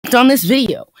clicked on this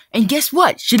video. And guess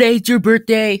what? Today is your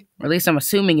birthday. Or at least I'm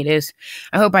assuming it is.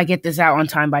 I hope I get this out on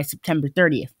time by September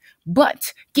 30th.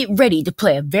 But get ready to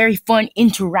play a very fun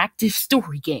interactive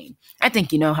story game. I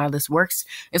think you know how this works.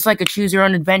 It's like a choose your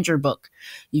own adventure book.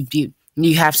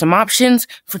 You have some options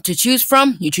to choose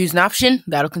from. You choose an option,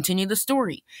 that'll continue the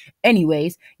story.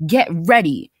 Anyways, get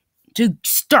ready to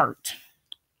start.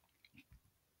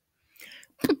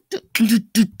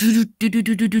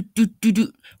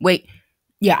 Wait,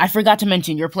 yeah, I forgot to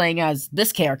mention you're playing as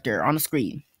this character on the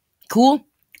screen. Cool?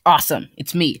 Awesome.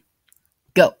 It's me.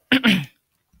 Go.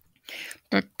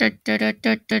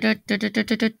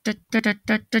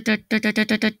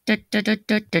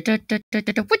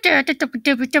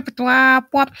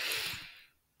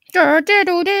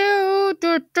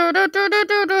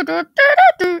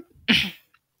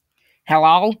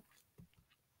 Hello?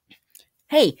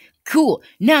 Hey, cool.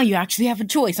 Now you actually have a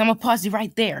choice. I'm gonna pause you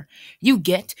right there. You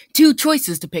get 2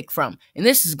 choices to pick from, and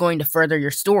this is going to further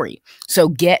your story. So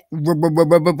get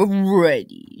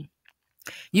ready.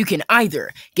 You can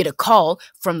either get a call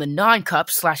from the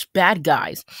non-cups/bad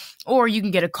guys, or you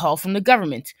can get a call from the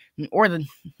government or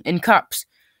in cups.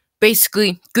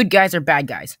 Basically, good guys or bad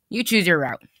guys. You choose your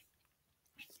route.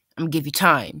 I'm gonna give you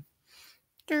time.